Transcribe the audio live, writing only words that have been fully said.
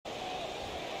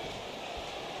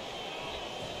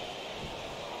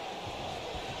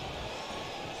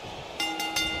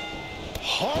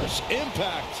harsh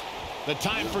impact. The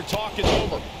time for talk is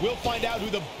over. We'll find out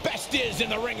who the best is in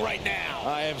the ring right now.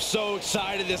 I am so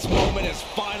excited this moment is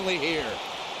finally here.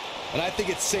 And I think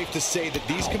it's safe to say that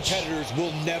these competitors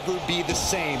will never be the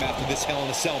same after this Hell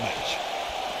in a Cell match.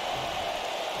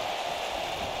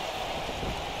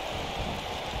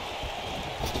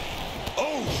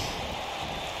 Oh!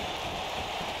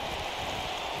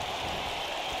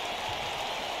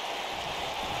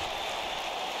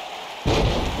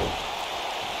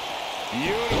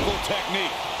 Beautiful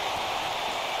technique.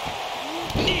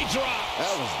 Knee drop.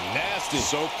 That was nasty.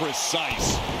 So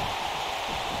precise.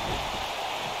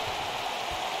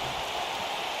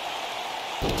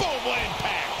 Boom, what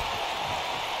impact.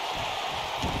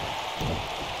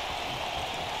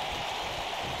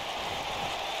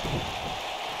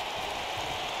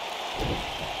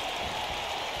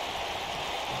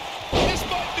 This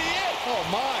might be it. Oh,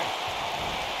 my.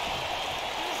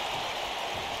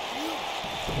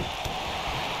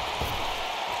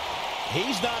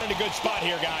 He's not in a good spot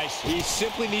here, guys. He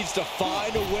simply needs to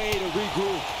find a way to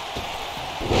regroup.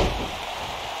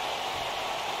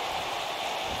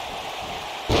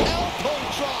 Elbow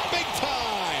drop, big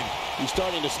time. He's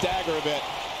starting to stagger a bit.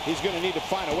 He's going to need to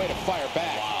find a way to fire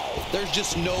back. Wow. There's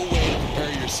just no way to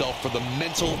prepare yourself for the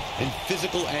mental and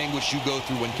physical anguish you go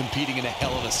through when competing in a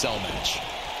Hell in a Cell match.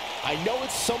 I know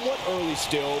it's somewhat early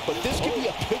still, but this could be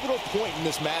a pivotal point in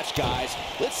this match, guys.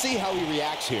 Let's see how he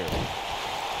reacts here.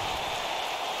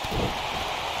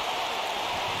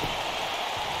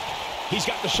 He's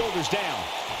got the shoulders down.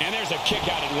 And there's a kick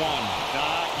out at one.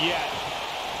 Not yet.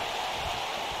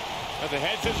 But the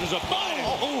head scissors applied.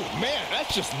 Oh, man,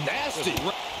 that's just nasty.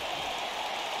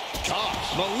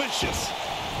 Gosh, malicious.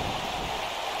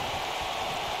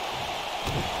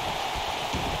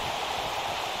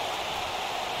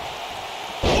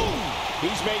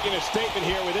 He's making a statement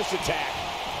here with this attack.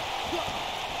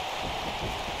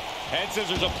 Head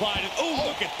scissors applied. Oh,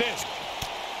 look at this.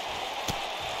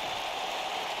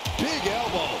 Big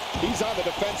elbow. He's on the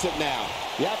defensive now.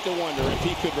 You have to wonder if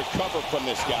he could recover from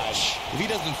this, guys. If he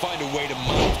doesn't find a way to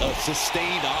mount a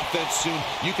sustained offense soon,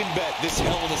 you can bet this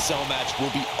Hell in a Cell match will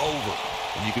be over.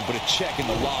 And you can put a check in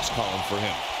the loss column for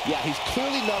him. Yeah, he's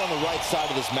clearly not on the right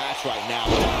side of this match right now.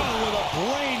 Down with a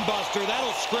brain buster.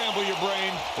 That'll scramble your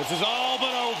brain. This is all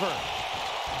but over.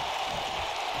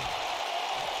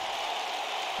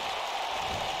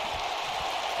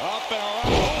 Up and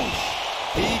around.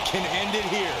 He can end it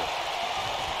here.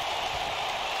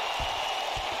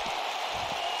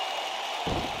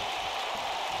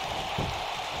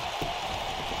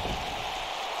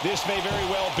 This may very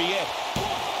well be it.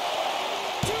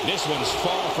 This one's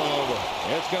far from over.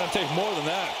 It's going to take more than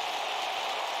that.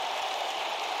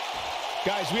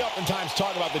 Guys, we oftentimes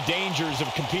talk about the dangers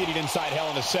of competing inside Hell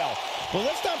in a Cell. But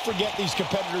let's not forget these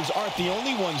competitors aren't the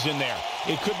only ones in there.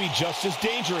 It could be just as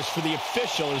dangerous for the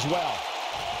official as well.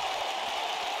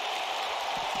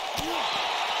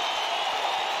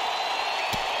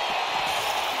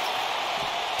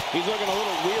 He's looking a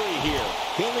little weary here.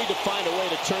 He'll need to find a way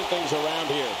to turn things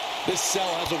around here. This cell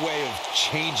has a way of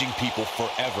changing people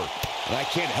forever. And I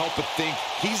can't help but think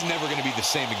he's never going to be the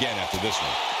same again after this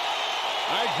one.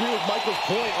 I agree with Michael's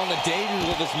point on the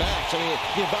dangers of this match. I mean,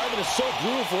 the environment is so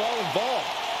brutal for all involved.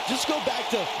 Just go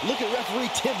back to look at referee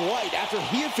Tim White after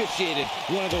he officiated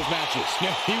one of those matches.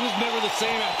 Yeah, he was never the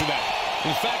same after that.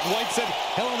 In fact, White said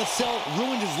Hell in a Cell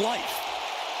ruined his life.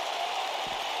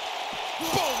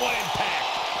 Boom, what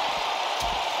impact.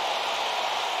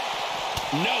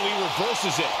 No, he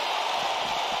reverses it.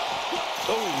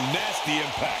 Oh, nasty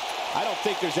impact. I don't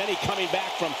think there's any coming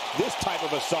back from this type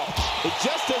of assault. It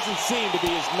just doesn't seem to be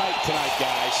his night tonight,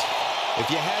 guys. If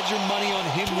you had your money on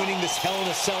him winning this Hell in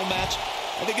a Cell match,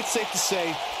 I think it's safe to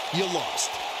say you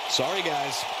lost. Sorry,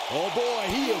 guys. Oh,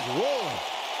 boy, he is rolling.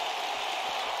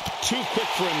 Too quick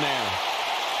for him there.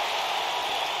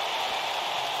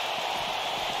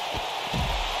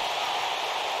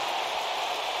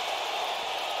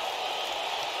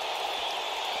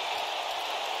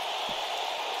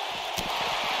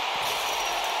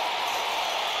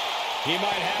 He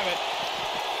might have it.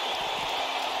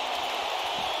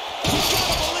 You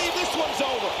gotta believe this one's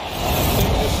over. I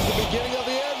think this is the beginning of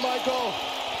the end, Michael.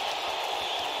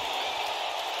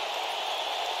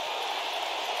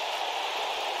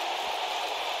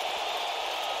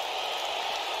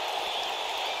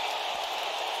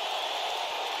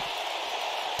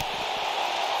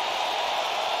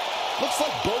 Looks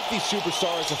like both these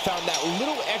superstars have found that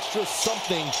little extra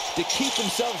something to keep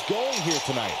themselves going here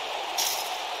tonight.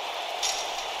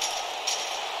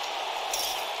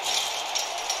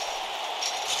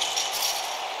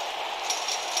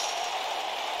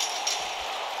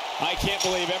 I can't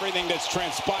believe everything that's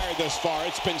transpired thus far.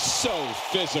 It's been so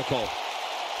physical.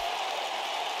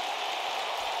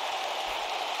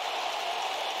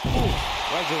 Ooh,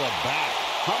 right to the back.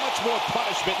 How much more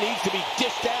punishment needs to be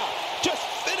dished out? Just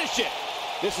finish it.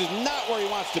 This is not where he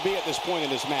wants to be at this point in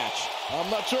this match. I'm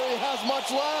not sure he has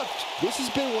much left. This has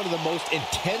been one of the most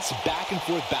intense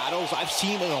back-and-forth battles I've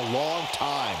seen in a long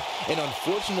time. And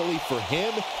unfortunately for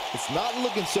him, it's not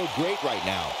looking so great right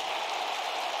now.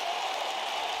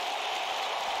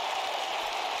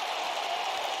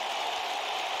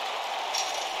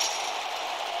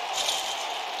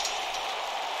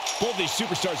 Both these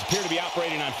superstars appear to be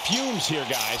operating on fumes here,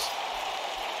 guys.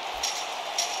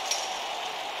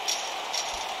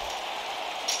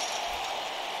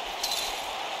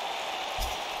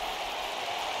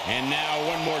 And now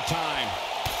one more time.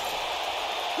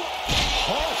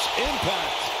 Harsh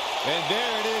impact. And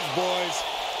there it is, boys.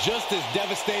 Just as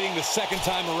devastating the second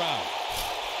time around.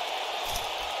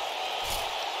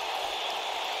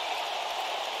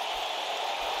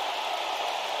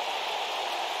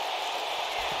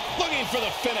 Looking for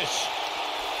the finish.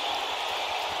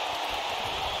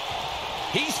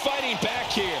 He's fighting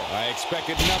back here. I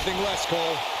expected nothing less,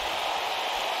 Cole.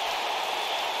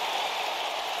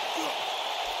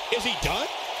 Is he done?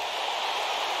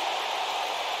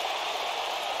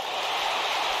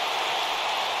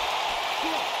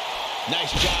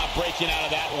 Nice job breaking out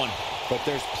of that one. But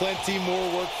there's plenty more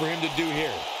work for him to do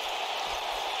here.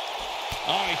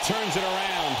 Oh, he turns it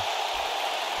around.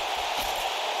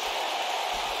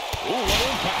 Ooh, what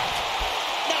impact.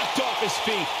 Knocked off his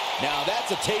feet. Now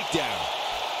that's a takedown.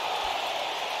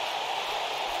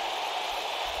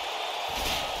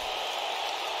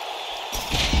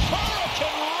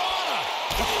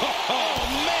 Oh,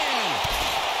 man!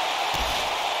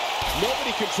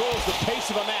 Nobody controls the pace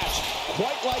of a match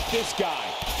quite like this guy.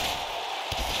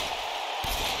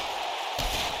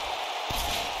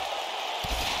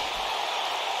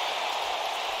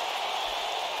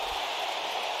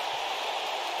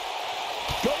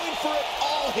 Going for it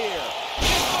all here.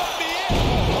 This might be it.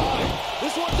 Oh, my.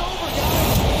 This one's over,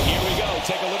 guys. Here we go.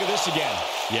 Take a look at this again.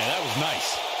 Yeah, that was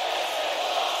nice.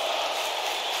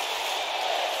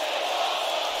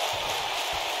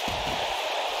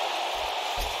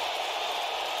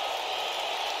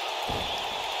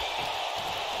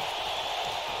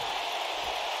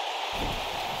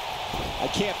 I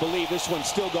can't believe this one's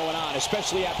still going on,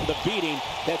 especially after the beating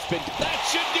that's been... That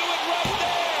should do it right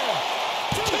there!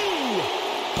 2,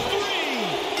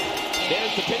 3.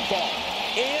 There's the pinfall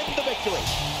and the victory.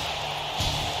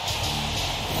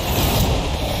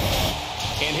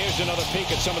 And here's another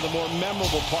peek at some of the more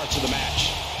memorable parts of the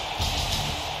match.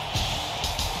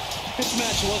 This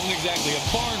match wasn't exactly a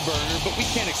barn burner, but we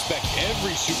can't expect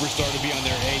every superstar to be on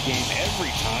their A game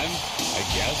every time, I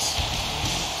guess.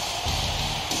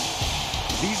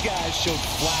 These guys showed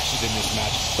flashes in this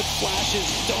match, but flashes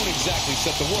don't exactly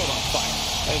set the world on fire,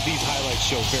 as these highlights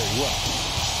show very well.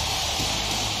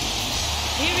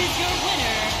 Here is your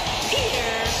winner,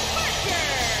 Peter Parker.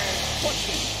 What's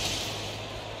this?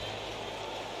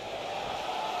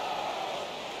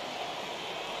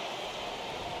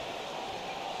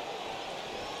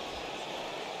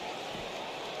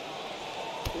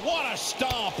 What a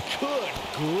stomp. Good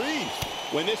grief.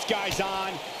 When this guy's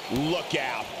on, look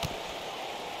out.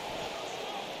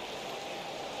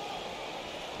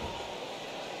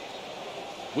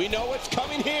 We know what's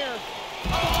coming here.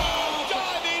 Oh,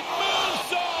 diving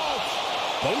moonsault!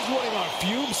 But he's running on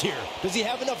fumes here. Does he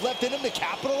have enough left in him to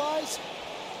capitalize?